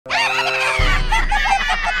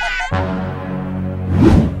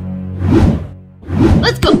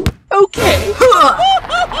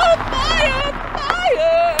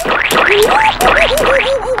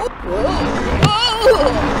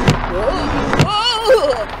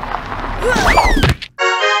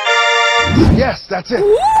that's it.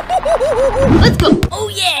 Let's go. Oh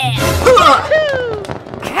yeah.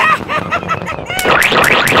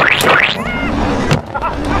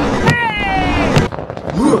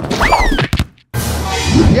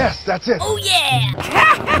 Yes, that's it. Oh yeah.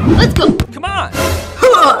 Let's go. Come on.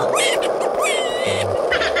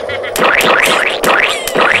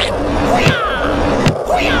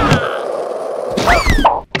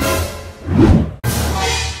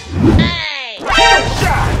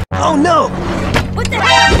 Oh no! What the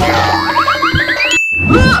hell?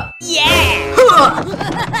 Yeah.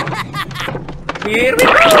 Here we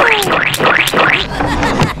go.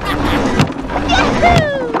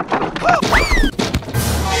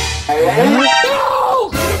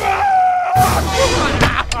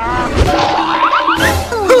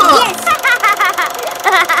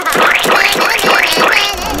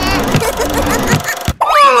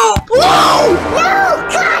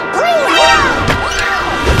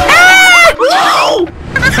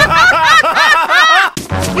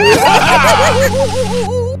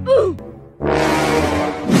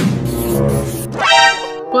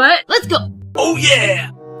 What? Let's go. Oh yeah.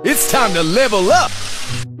 It's time to level up!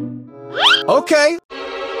 Okay.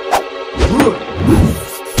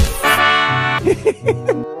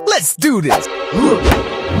 Let's do this!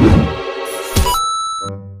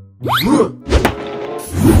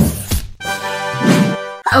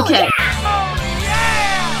 Okay.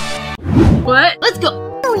 What? Let's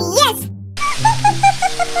go. Oh, yes!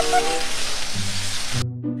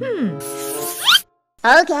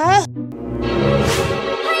 Okay.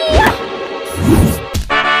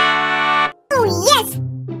 Oh, yes!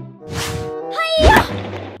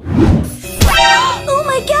 Oh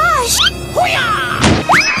my gosh!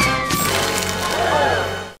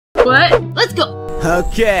 What? Let's go.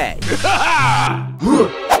 Okay.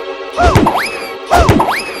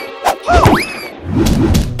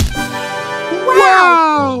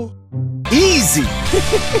 Wow! Easy!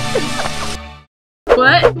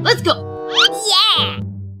 What? Let's go. Yeah!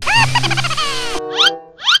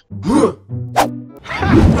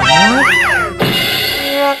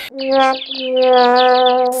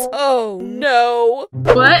 Oh no.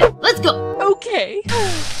 What? Let's go. Okay.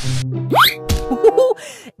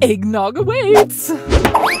 Eggnog awaits. No.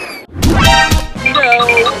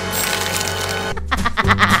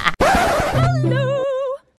 Hello.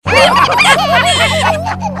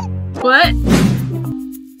 What?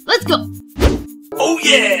 Let's go. Oh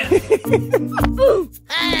yeah.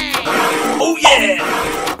 Oh yeah.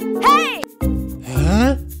 Hey!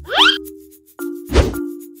 Huh?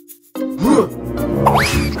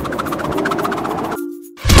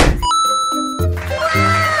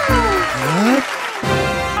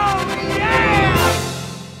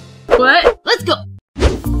 What? Let's go.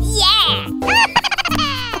 Yeah!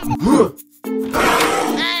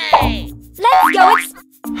 Let's go!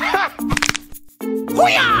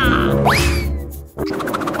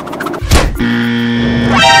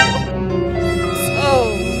 Oh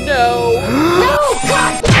no.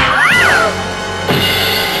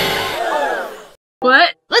 What?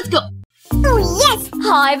 Let's go. Oh, yes!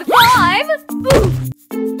 High five!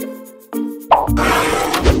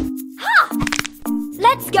 Ha!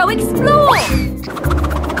 Let's go explore!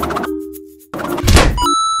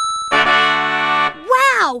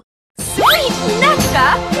 Wow! Sweet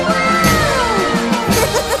nectar!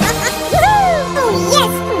 Oh,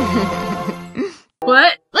 yes!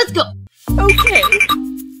 What? Let's go. Okay.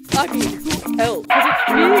 I mean, who else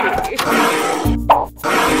would it be?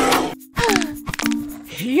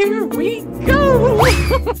 Here we go!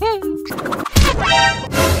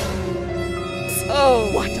 So,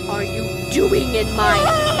 what are you doing in my...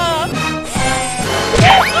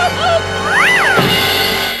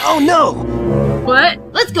 Oh no! What?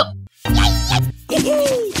 Let's go.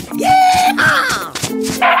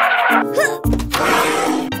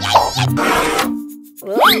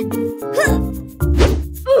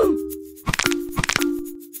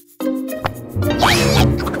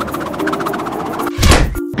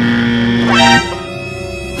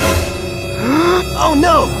 Oh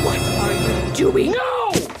no! What are you doing? No!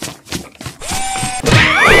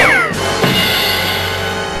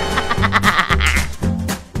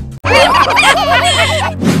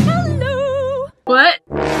 Hello! What?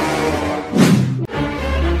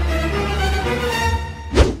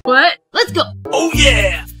 What? Let's go. Oh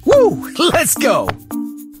yeah. Woo! Let's go!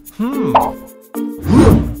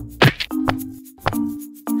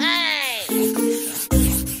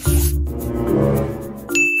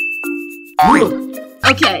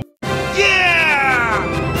 Okay. Yeah.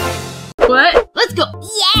 What? Let's go.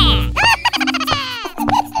 Yeah!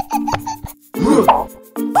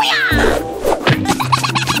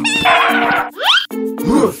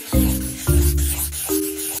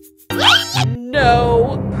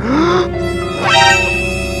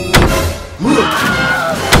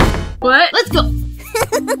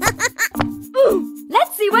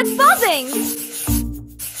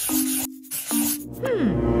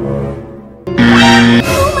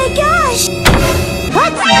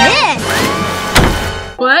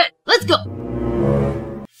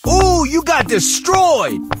 got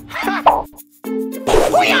destroyed!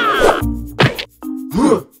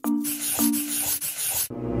 Woo!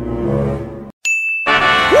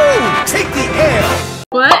 Take the L!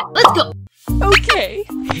 What? Let's go. Okay,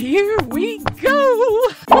 here we go.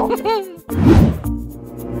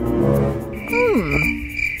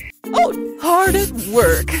 Oh, hard at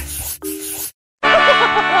work.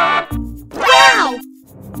 Wow!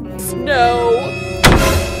 Snow.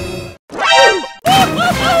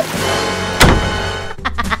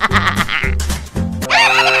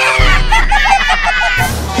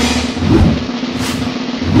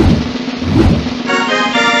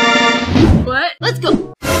 What? Let's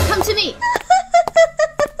go. Come to me.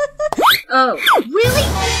 Oh. Really?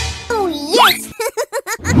 Oh, yes!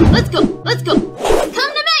 Let's go. Let's go. Come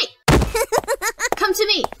to me. Come to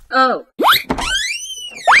me. Oh.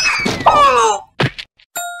 Oh.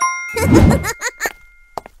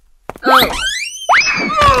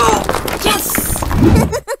 Yes!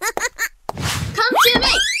 Come to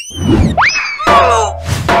me. Oh,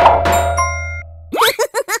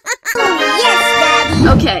 yes, Daddy!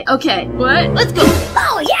 Okay. Okay. What? Let's go.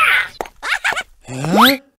 Oh, yeah!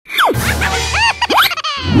 Huh?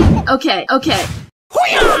 Okay. Okay.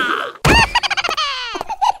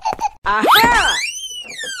 Aha!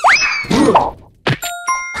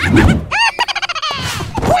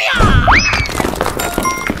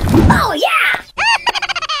 Oh, yeah!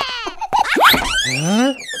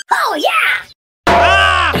 Huh? Oh, yeah!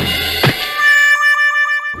 Ah!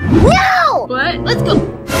 No! What? Let's go.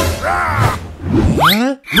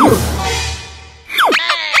 Huh?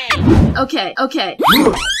 Okay. Okay.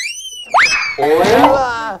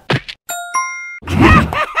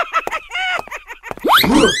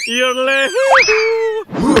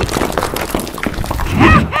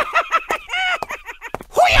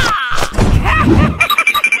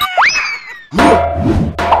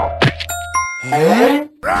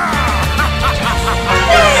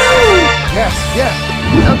 Yes, yes.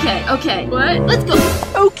 Okay. Okay. What? Let's go.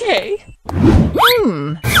 Okay.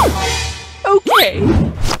 Okay.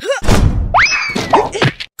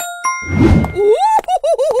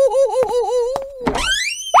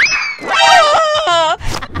 Ah!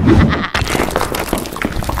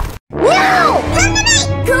 No! Come to me!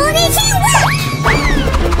 Konnichiwa!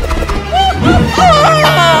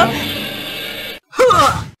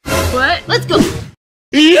 What? Let's go.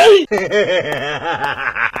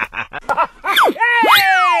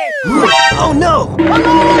 Oh no!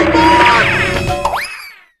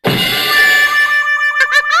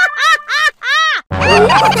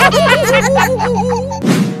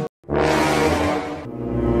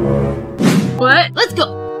 What? Let's go.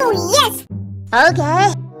 Oh, yes!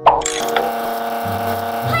 Okay.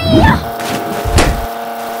 Okay. Yeah!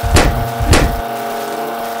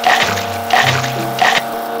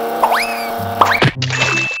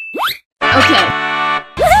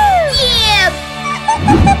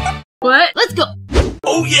 What? Let's go.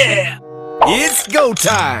 Oh yeah! It's go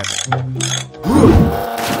time!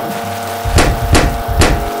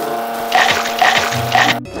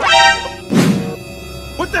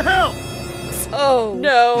 What the hell? Oh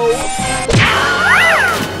no.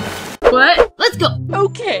 What? Let's go.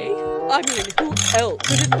 Okay. I mean, who else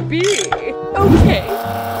could it be? Okay.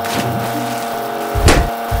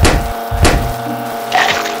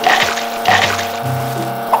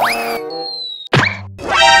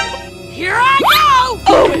 Here I go!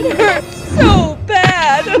 Oh, it hurts so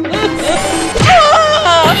bad.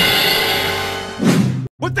 Ah!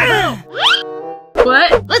 What the hell?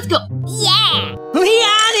 What? Let's go. Yeah! We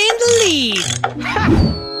are in the lead.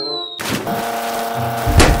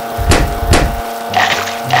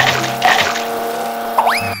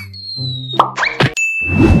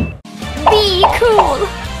 Be cool!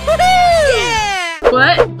 Yeah.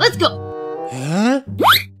 What? Let's go. Huh?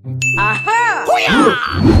 Aha!